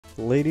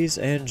Ladies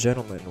and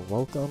gentlemen,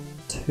 welcome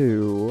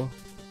to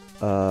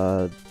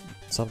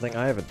something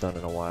I haven't done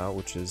in a while,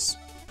 which is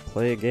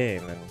play a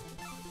game and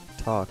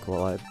talk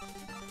while I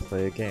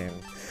play a game.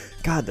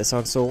 God, that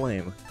sounds so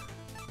lame,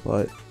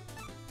 but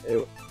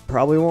it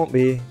probably won't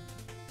be.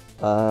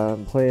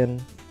 I'm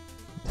playing...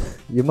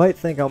 You might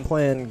think I'm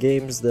playing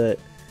games that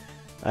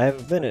I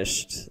haven't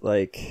finished,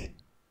 like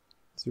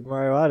Super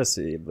Mario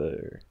Odyssey, but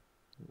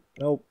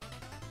nope.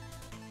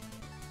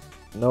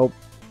 Nope.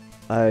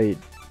 I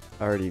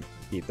already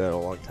beat that a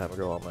long time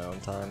ago on my own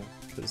time,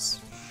 because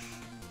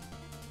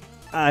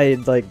I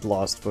like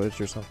lost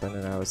footage or something,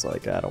 and I was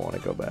like, I don't want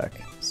to go back.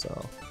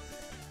 So,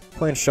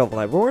 playing Shovel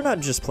Knight, but we're not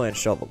just playing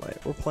Shovel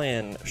Knight. We're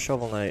playing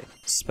Shovel Knight: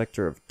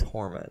 Specter of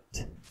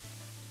Torment.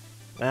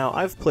 Now,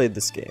 I've played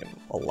this game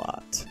a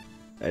lot,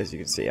 as you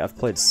can see. I've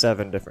played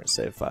 7 different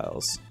save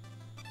files,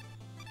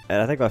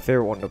 and I think my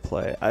favorite one to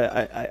play.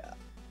 I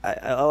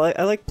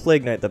like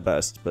Plague Knight the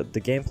best, but the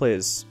gameplay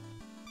is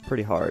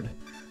pretty hard.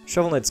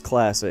 Shovel Knight's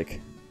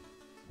classic,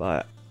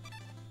 but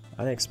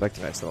I think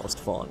Specter Knight's the most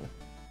fun.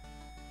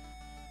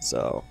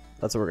 So,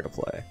 that's what we're gonna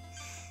play.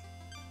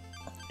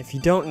 If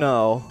you don't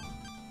know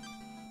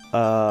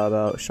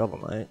about Shovel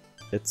Knight,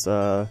 it's came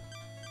out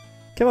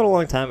a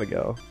long time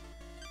ago.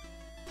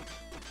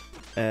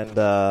 And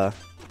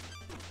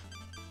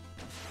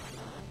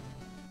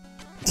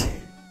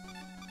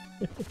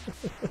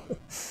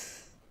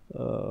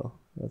oh,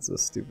 that's a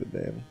stupid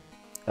name.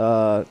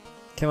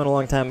 Came out a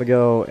long time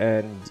ago,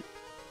 and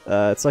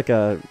it's like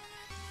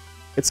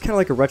it's kind of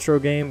like a retro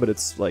game, but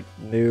it's like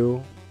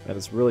new, and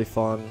it's really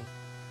fun.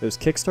 It was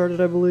kickstarted,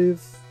 I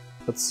believe.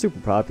 That's super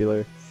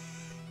popular.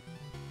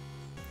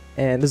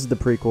 And this is the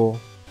prequel.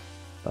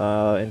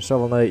 In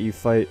Shovel Knight, you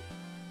fight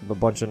a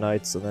bunch of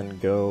knights and then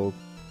go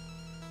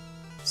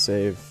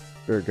save,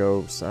 or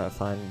go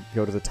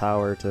to the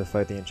tower to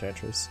fight the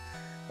Enchantress.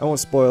 I won't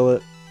spoil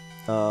it.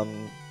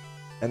 And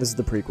this is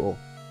the prequel.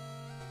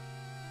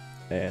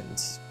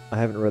 And I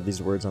haven't read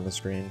these words on the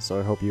screen, so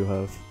I hope you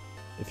have,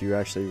 if you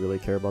actually really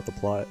care about the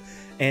plot.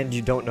 And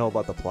you don't know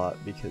about the plot,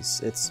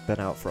 because it's been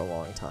out for a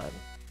long time.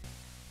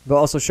 But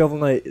also, Shovel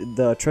Knight,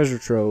 the treasure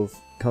trove,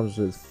 comes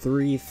with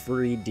 3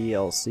 free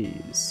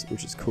DLCs,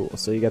 which is cool.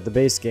 So you got the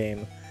base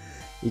game,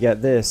 you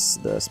got this,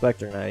 the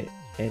Specter Knight,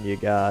 and you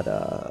got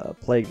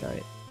Plague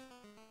Knight.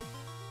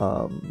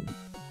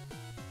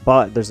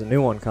 But there's a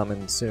new one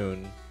coming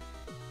soon,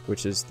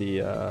 which is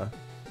the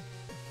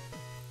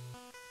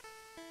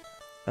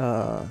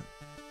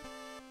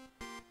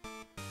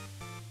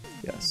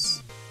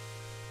yes,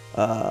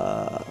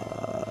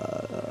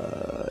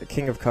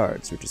 King of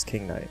Cards, which is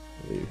King Knight,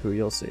 who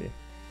you'll see.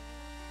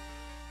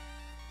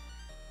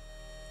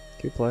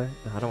 Can you play?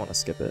 I don't want to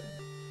skip it,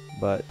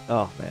 but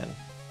oh man,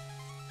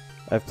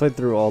 I've played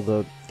through all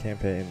the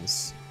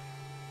campaigns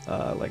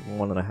like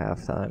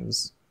 1.5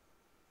 times,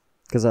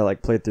 because I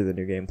like played through the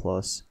New Game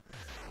Plus.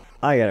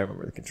 I gotta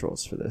remember the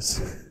controls for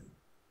this.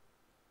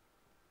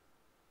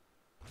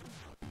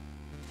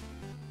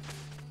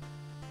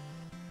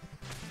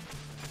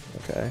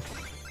 Okay,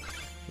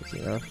 easy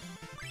enough.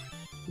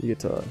 You get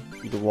to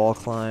wall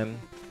climb.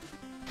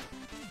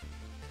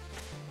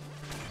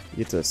 You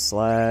get to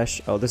slash.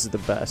 Oh, this is the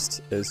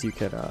best. Is you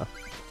can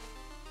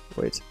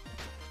wait.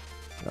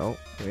 No,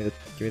 give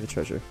me the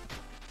treasure.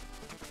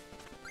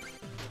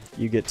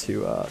 You get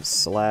to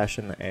slash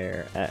in the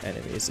air at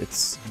enemies.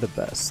 It's the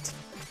best.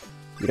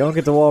 You don't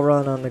get to wall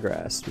run on the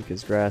grass,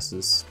 because grass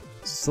is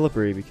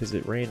slippery because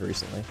it rained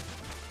recently.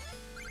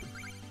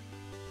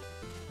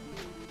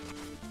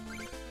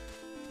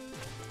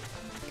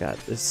 God,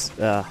 this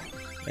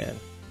man.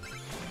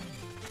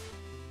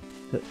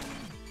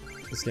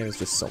 This game is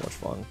just so much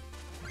fun.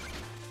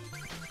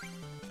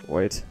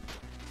 Wait.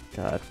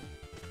 God.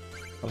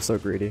 I'm so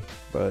greedy,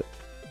 but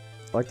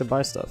I like to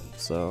buy stuff,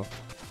 so...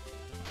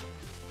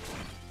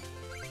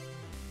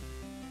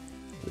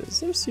 Is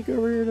there a secret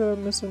over here that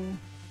I'm missing?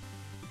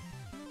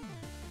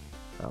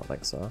 I don't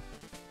think so.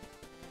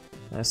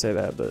 I say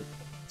that, but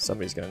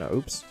somebody's gonna know.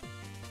 Oops.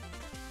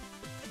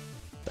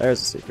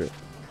 There's a secret.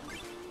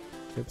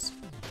 Oops.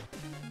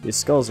 These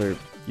skulls are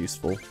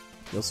useful.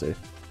 You'll see.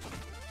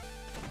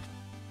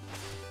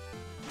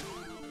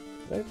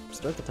 Did I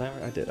start the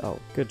timer? I did. Oh,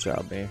 good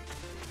job, me.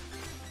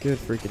 Good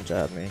freaking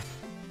job, me.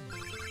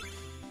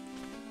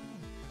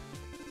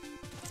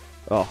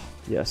 Oh,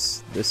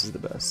 yes. This is the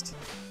best.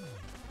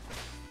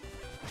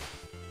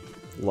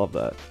 Love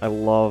that. I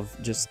love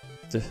just...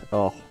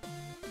 Oh.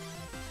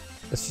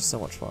 It's just so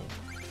much fun.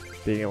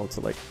 Being able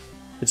to, like...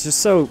 It's just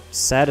so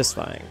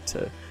satisfying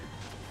to...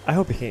 I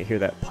hope you can't hear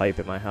that pipe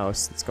in my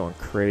house that's going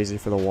crazy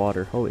for the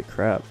water. Holy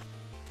crap.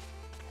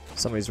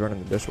 Somebody's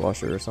running the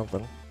dishwasher or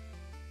something.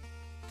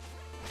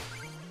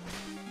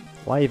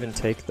 Why even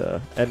take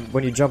the... And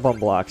when you jump on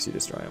blocks, you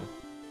destroy him.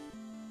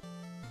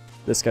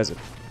 This guy's a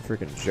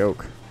freaking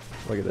joke.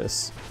 Look at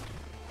this.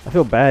 I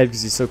feel bad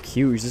because he's so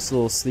cute. He's just a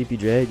little sleepy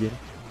dragon.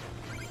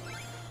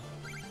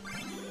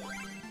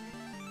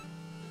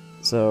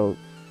 So,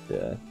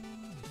 yeah.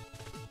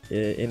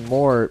 In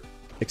more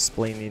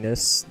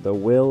explaininess, the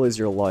will is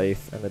your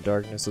life, and the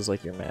darkness is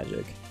like your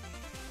magic.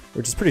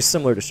 which is pretty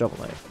similar to Shovel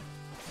Knight.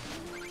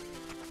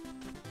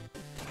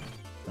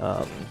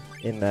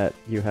 In that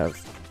you have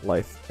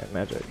life and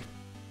magic.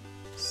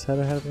 Does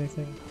that have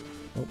anything?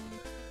 Nope.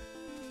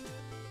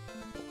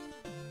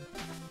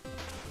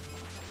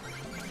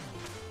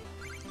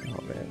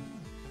 Oh man.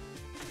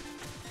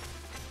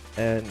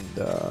 And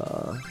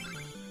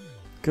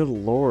good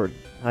lord.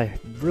 I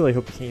really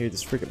hope you can't hear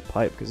this freaking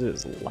pipe because it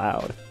is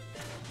loud.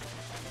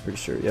 Pretty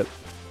sure, yep.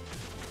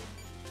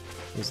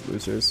 These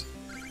losers.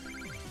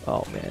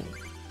 Oh man.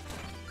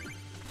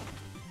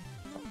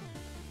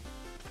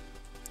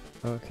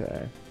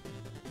 Okay.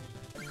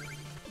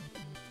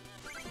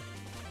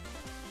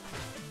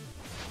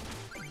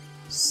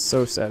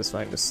 So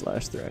satisfying to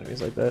slash through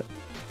enemies like that.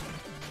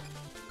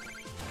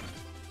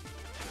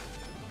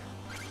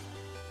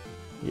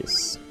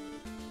 Yes.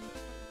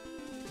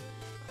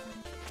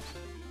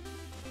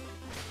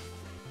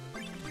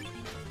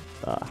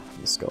 Ah,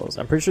 the skulls.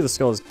 I'm pretty sure the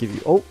skulls give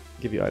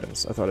you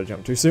items. I thought I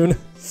jumped too soon.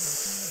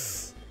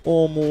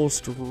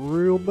 Almost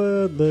real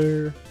bad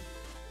there.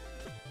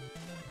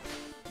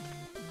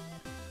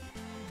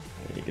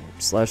 And you can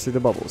slash through the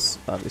bubbles,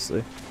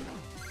 obviously.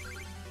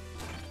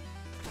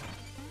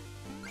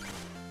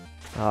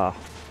 Ah,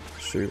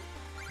 shoot.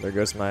 There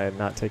goes my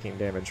not taking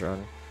damage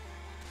run.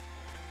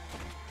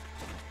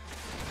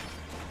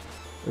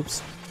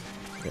 Oops.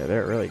 Yeah,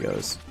 there it really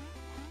goes.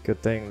 Good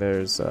thing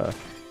there's,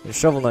 in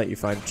Shovel Knight you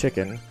find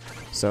chicken,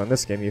 so in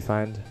this game you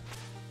find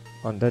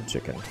undead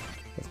chicken,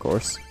 of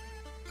course.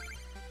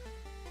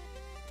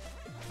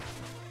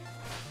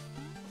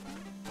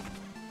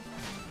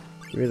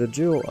 Give me the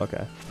jewel.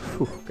 Okay.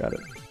 Whew, got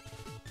it.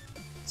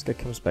 This guy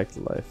comes back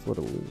to life. What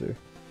a loser.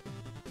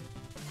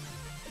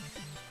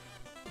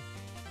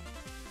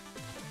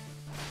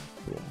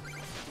 Boom.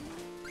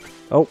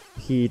 Oh,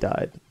 he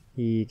died.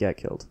 He got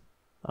killed.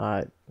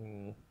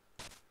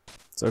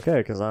 It's okay,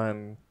 because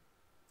I'm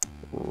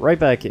right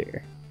back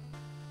here.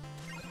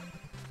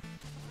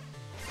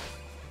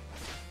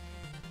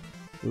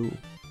 Ooh.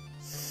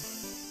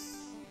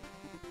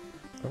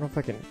 I don't know if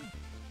I can...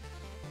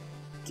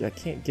 I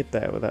can't get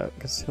that without,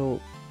 because he'll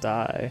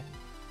die.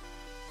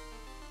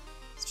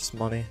 It's just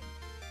money.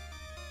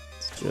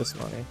 It's just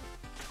money.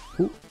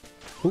 Hoop,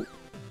 hoop,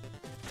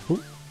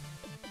 hoop,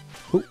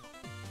 hoop.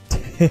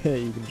 You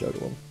can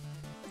juggle him.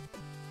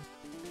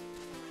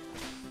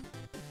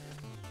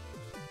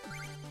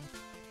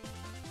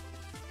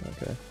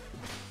 Okay.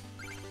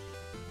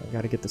 I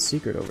gotta get the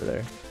secret over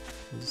there.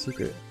 There's a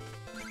secret.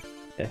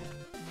 Yeah.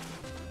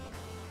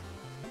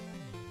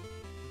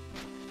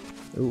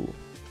 Ooh.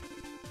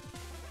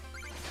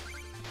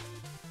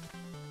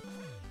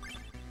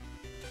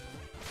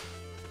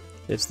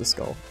 It's the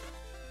skull.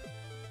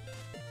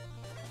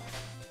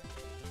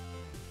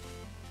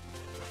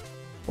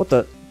 What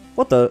the?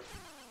 What the?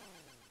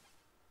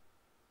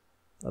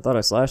 I thought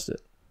I slashed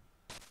it.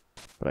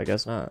 But I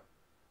guess not.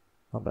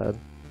 Not bad.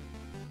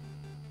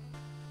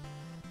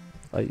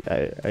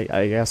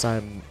 I guess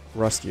I'm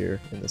rustier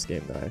in this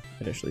game than I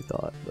initially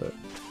thought, but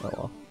oh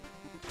well.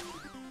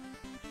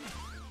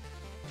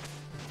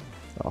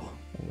 Oh,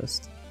 I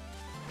missed.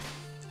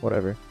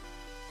 Whatever.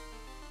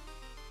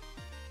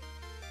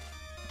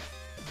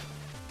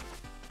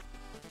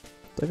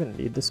 Do I even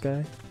need this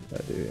guy?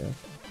 I do, yeah.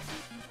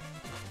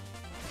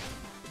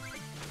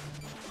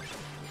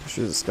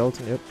 Sure, there's a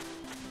skeleton, yep.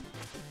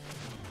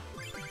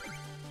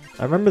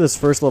 I remember this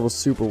first level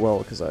super well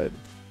because I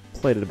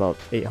played it about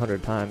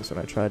 800 times when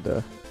I tried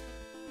to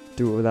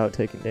do it without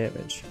taking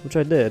damage, which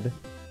I did,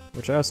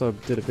 which I also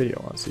did a video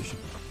on, so you should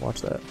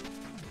watch that.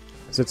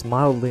 Because it's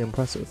mildly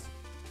impressive.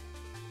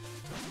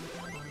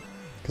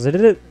 Because I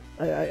did it,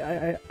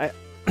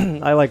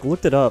 I like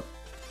looked it up,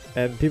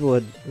 and people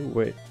had, ooh,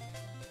 wait.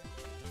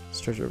 There's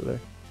treasure over there.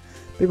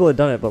 People had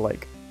done it, but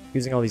like,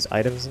 using all these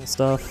items and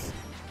stuff,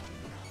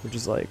 which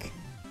is like,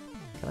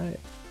 can I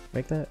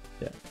make that?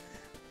 Yeah.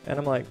 And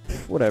I'm like,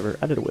 whatever,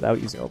 I did it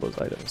without using all those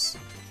items.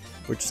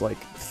 Which like,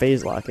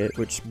 phase lock it,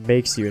 which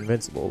makes you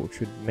invincible, which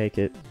would make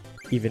it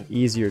even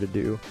easier to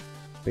do.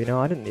 But you know,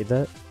 I didn't need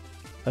that.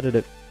 I did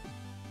it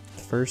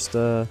first,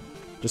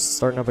 just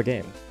starting up a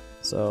game.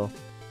 So,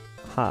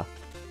 ha.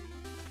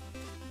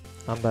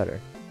 I'm better.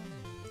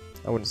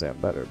 I wouldn't say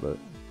I'm better, but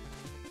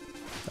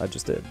I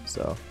just did,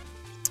 so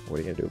what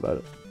are you gonna do about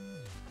it?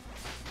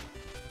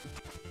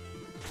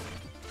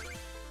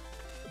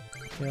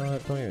 You know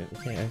what,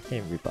 I can't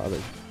even be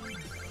bothered.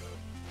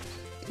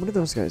 What do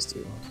those guys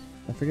do?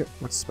 I forget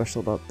what's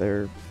special about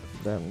them.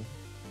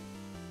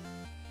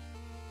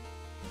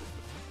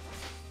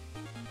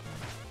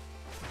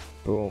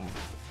 Boom.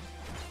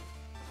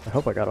 I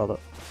hope I got all the...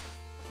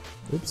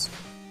 Oops.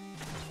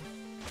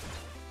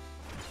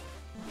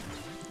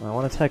 I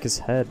want to attack his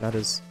head, not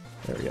his...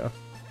 There we go.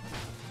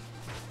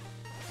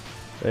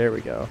 There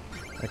we go.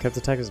 I kept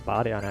attacking his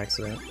body on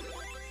accident.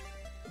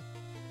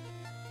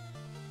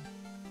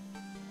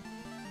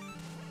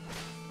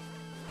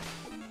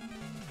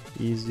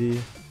 Easy.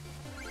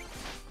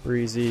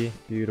 Breezy.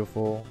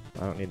 Beautiful.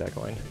 I don't need that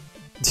coin.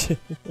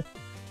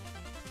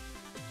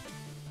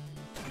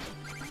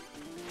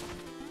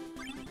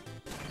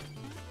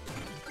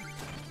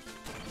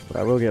 But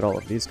I will get all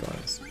of these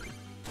coins.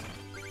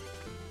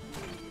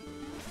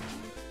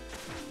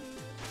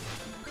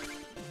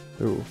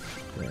 Ooh,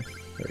 yeah,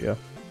 there we go.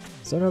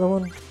 Is there another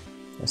one?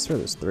 I swear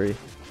there's 3.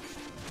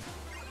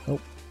 Oh,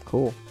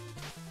 cool.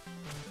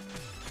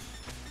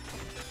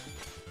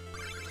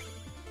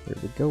 There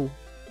we go.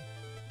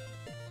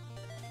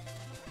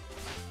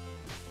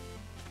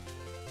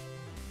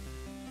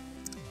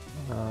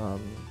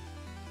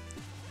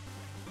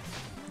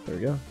 There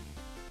we go.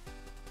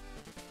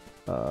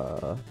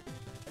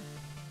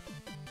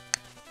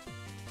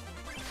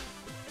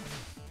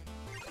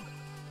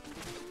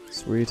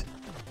 Sweet.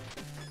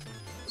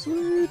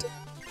 Sweet.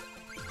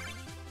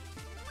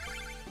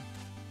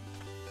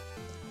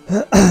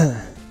 Okay.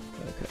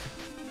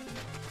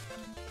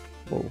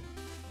 Whoa.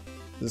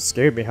 This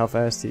scared me how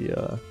fast he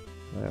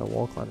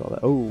wall climbed all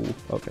that. Oh,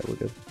 okay, we're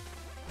good.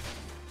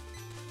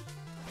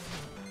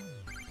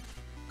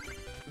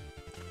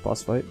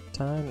 Boss fight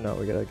time? No,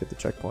 we gotta get the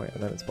checkpoint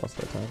and then it's boss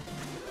fight time.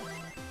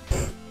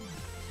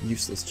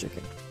 Useless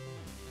chicken.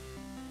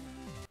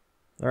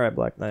 Alright,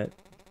 Black Knight.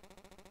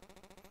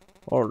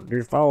 Oh,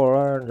 these foul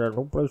lands are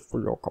no place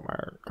for your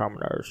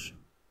commoners.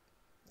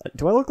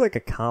 Do I look like a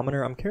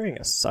commoner? I'm carrying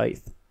a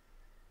scythe.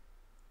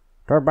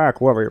 Turn back,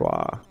 whoever you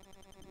are.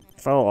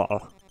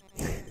 Fool.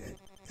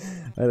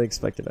 I think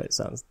Specter Knight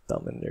sounds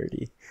dumb and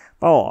nerdy.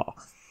 Fool,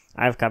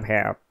 I've come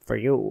here for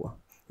you.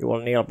 You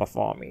will kneel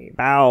before me,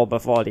 bow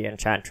before the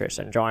enchantress,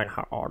 and join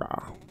her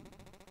order.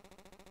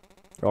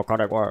 Your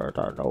cutting words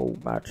are no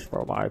match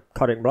for my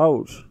cutting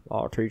blows.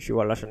 I'll teach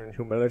you a lesson in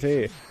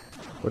humility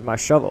with my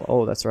shovel.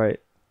 Oh, that's right.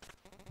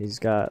 He's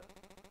got...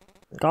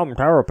 Come,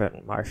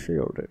 Terrapin, my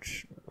shield.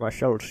 It's my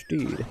shelled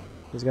steed.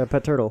 He's got a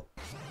pet turtle.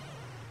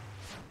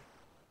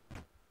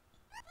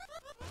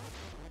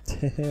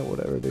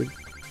 Whatever, dude.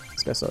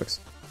 This guy sucks.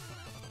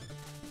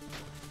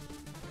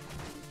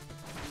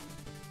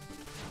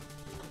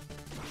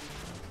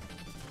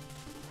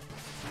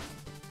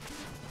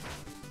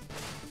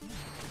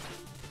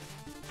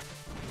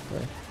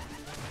 Okay.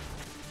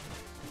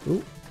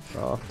 Ooh.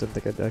 Oh, didn't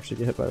think I'd actually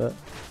get hit by that.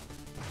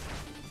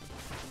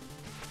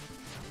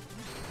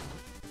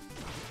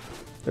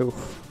 Ooh.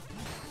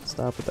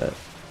 Stop with that.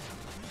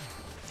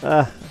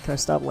 Ah, can I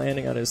stop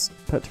landing on his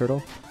pet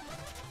turtle?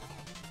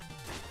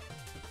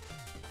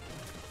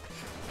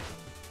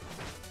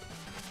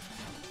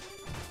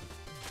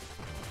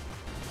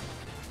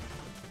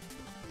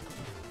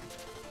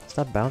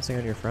 Stop bouncing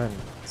on your friend.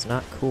 It's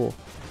not cool.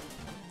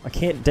 I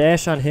can't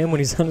dash on him when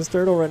he's on his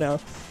turtle right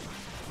now.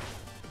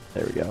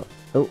 There we go.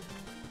 Oh,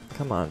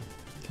 come on.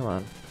 Come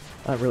on.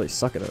 I'm really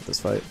sucking at this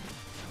fight.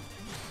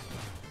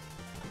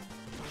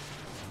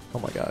 Oh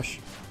my gosh.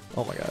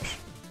 Oh my gosh.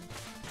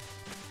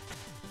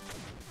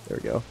 There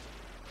we go.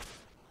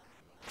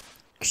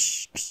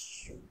 It's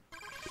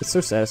so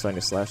satisfying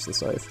to slash the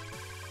scythe.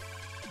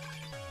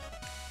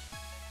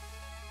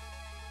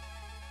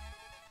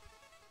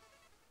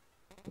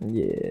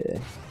 Yeah.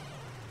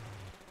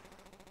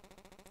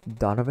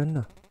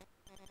 Donovan?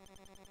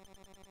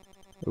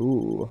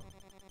 Ooh.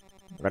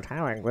 But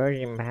how I grow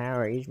in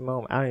power each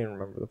moment. I don't even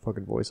remember the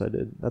fucking voice I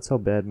did. That's how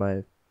bad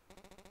my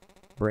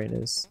brain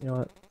is. You know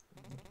what?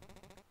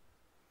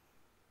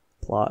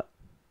 Plot.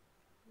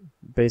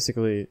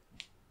 Basically,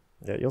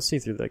 yeah, you'll see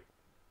through like...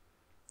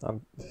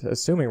 I'm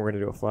assuming we're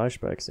gonna do a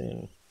flashback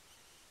scene.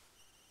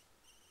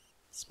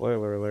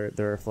 Spoiler alert,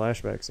 there are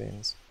flashback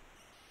scenes.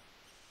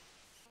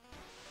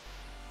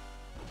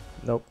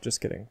 Nope, just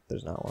kidding.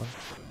 There's not one.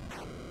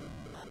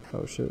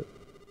 Oh shit.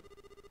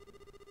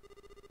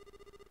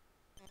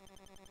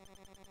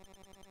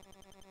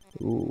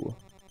 Ooh.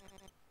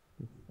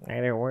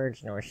 Neither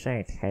words nor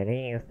sight had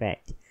any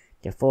effect.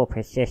 The full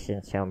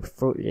persisted some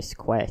fruitless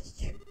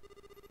quest.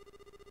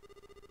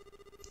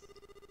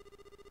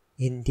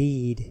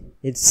 Indeed,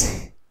 it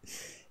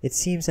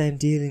seems I am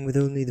dealing with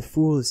only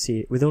fools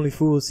here.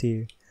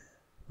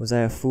 Was I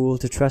a fool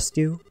to trust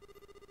you?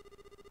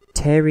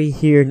 Tarry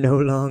here no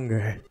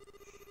longer.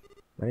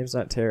 My name's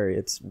not Terry,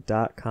 it's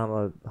dot,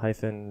 comma,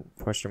 hyphen,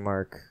 question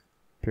mark,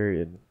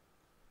 period.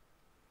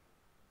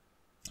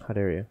 How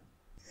dare you?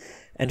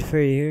 And for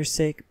your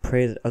sake,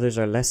 pray that others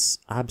are less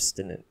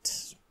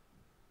obstinate.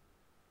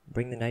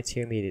 Bring the knights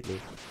here immediately.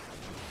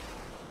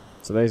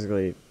 So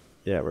basically,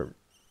 yeah, we're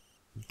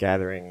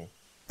gathering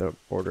the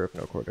Order of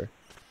No Quarter.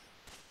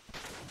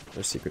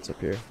 There's secrets up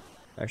here.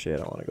 Actually, I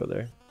don't want to go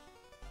there.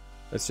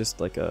 It's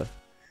just like a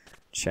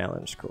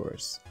challenge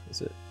course. Is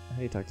it? How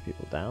do you talk to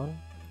people? Down?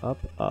 Up?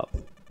 Up.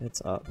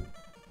 It's up.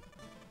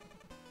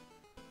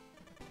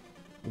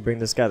 You bring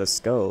this guy the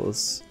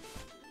skulls,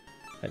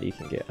 and you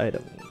can get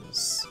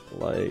items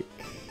like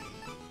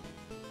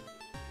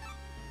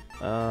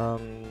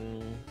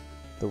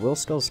the will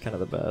skull's kind of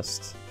the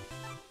best,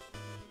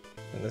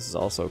 and this is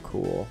also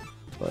cool,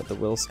 but the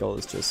will skull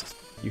is just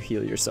you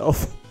heal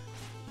yourself.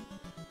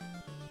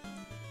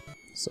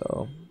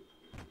 So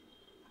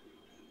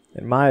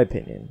in my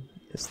opinion,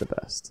 it's the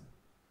best.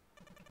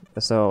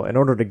 So in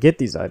order to get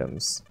these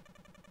items,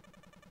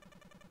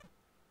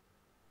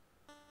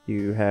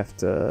 you have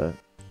to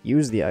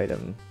use the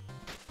item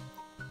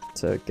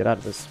to get out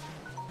of this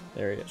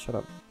area. Shut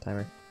up,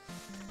 timer.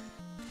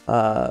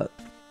 And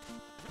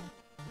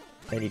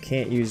you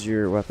can't use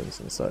your weapons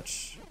and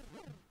such.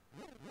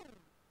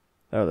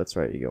 Oh, that's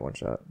right, you get one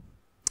shot.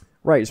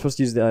 Right, you're supposed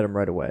to use the item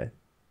right away.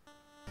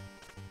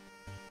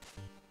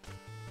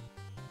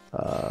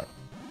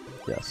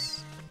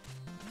 Yes.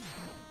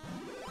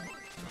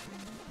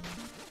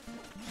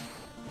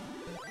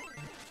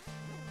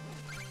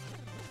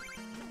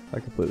 I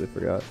completely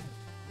forgot.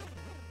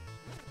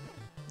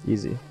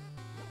 Easy.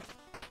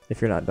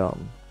 If you're not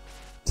dumb.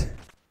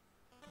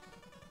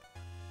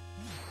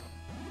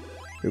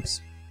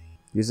 Oops.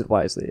 Use it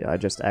wisely. I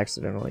just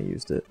accidentally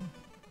used it.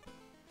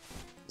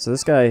 So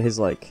this guy, his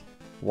like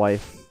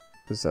wife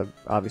is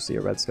obviously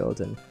a red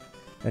skeleton,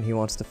 and he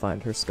wants to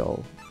find her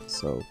skull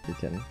so he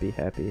can be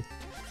happy.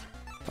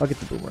 I'll get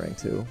the boomerang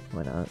too.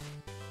 Why not?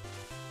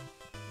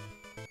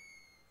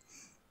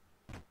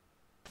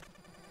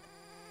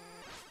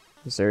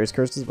 This area's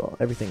cursed as well.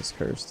 Everything's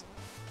cursed.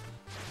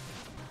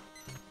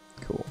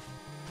 Cool.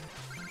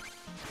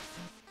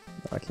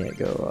 I can't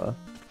go.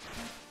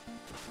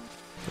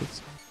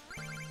 Oops.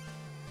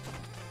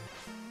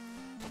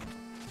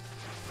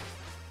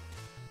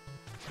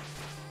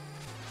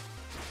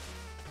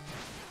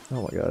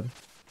 Oh my god.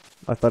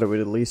 I thought it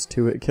would at least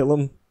 2-hit kill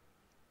him.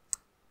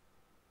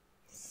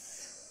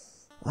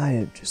 I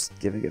am just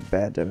giving a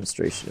bad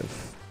demonstration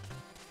of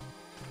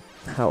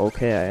how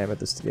okay I am at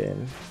this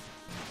game.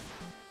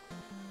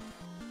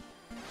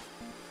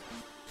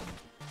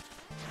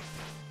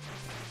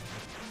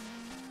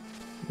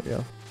 There we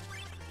go.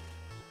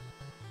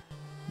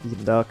 You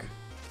can duck.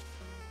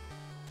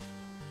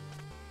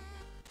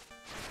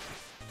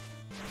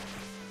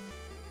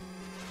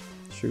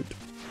 Shoot.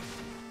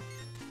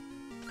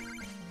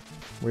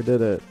 We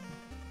did it.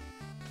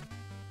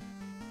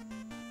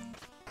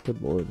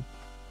 Good lord.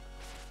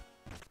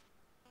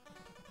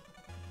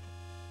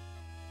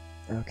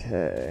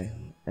 Okay,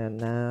 and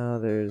now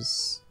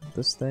there's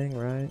this thing,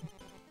 right?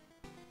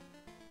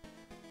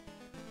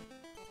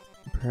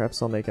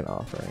 Perhaps I'll make an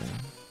offering.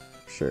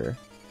 Sure.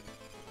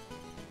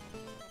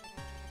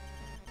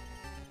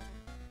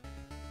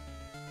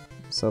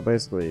 So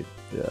basically,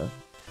 yeah.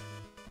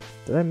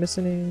 Did I miss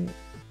any?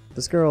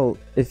 This girl,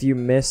 if you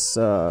miss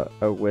a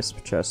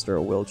wisp chest or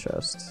a will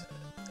chest,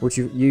 which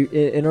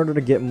in order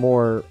to get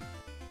more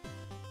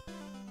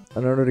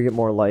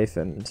life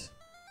and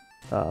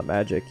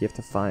magic, you have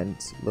to find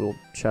little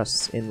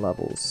chests in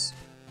levels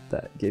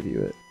that give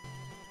you it.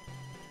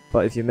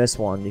 But if you miss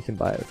one, you can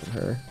buy it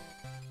from her.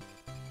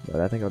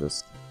 But I think I'm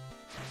just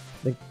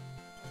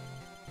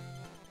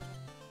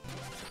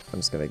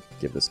gonna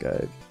give this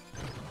guy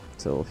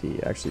till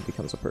he actually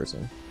becomes a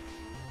person.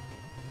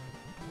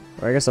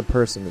 Or I guess a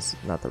person is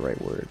not the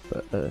right word,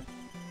 but a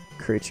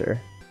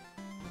creature.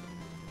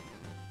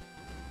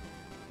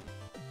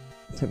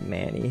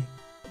 Manny.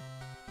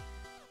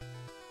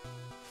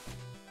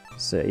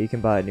 So you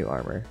can buy new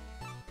armor.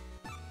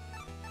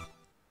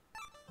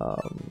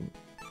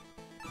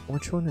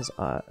 Which one is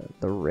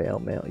the rail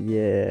mail?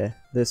 Yeah,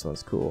 this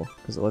one's cool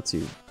because it lets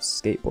you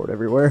skateboard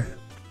everywhere,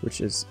 which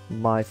is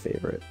my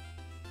favorite.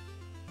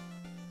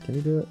 Can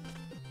you do it?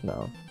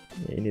 No.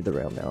 Yeah, you need the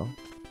rail mail.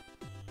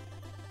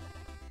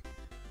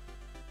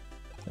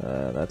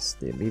 That's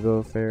the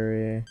amiibo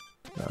fairy.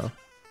 No.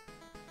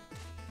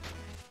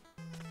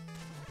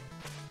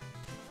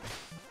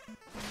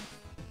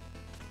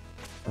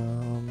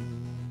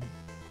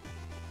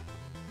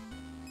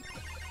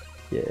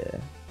 Yeah.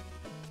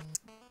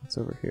 It's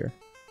over here.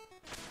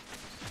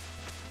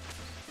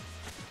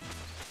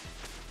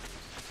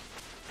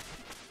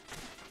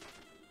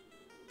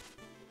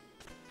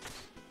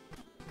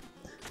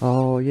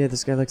 Oh yeah,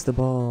 this guy likes the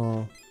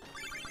ball.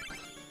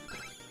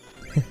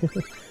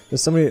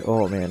 There's so many,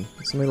 oh man,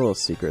 so many little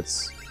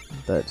secrets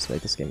that just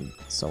make this game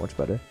so much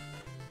better.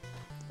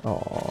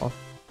 Aww.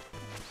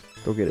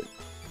 Go get it.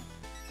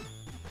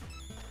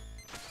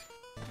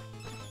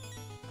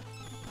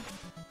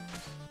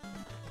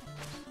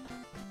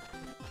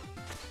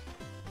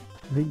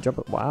 He can jump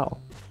it. Wow.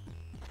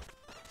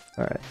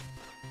 Alright.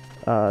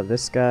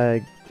 This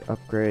guy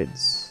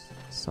upgrades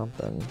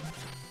something.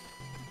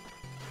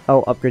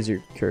 Oh, upgrades your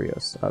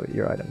curios,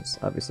 your items,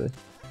 obviously.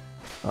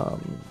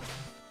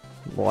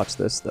 Watch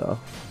this though.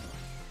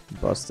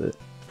 Bust it.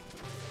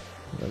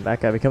 And then that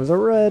guy becomes a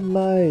red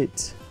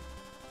knight.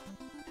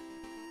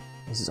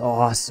 This is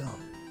awesome.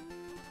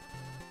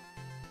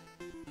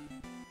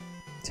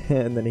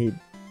 And then he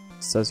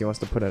says he wants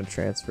to put in a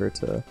transfer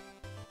to,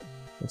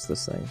 what's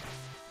this thing?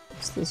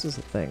 This is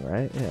the thing,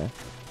 right? Yeah.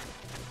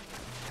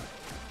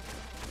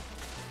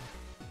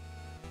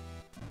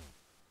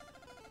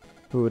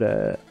 Who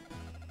dat?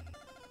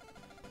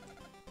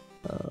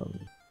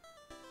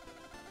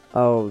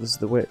 Oh, this is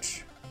the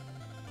witch.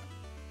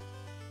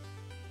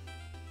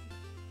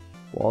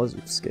 Walls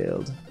you've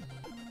scaled.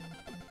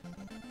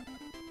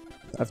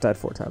 I've died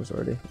 4 times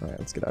already. Alright,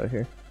 let's get out of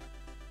here.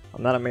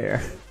 I'm not a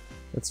mayor.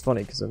 It's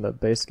funny because in the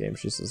base game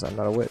she says I'm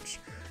not a witch.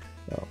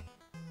 Oh.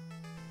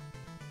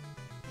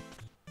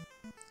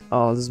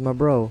 Oh, this is my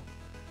bro.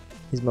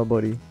 He's my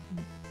buddy.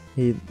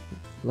 He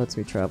lets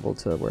me travel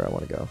to where I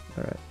want to go.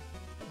 Alright.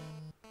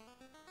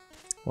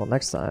 Well,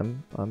 next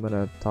time, I'm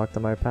gonna talk to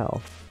my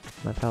pal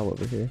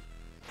over here.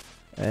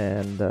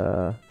 And,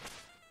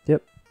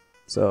 yep.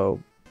 So,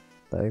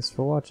 thanks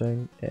for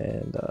watching,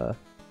 and,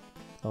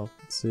 I'll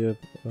see you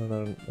in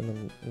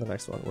the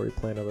next one where you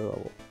play another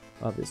level,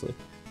 obviously.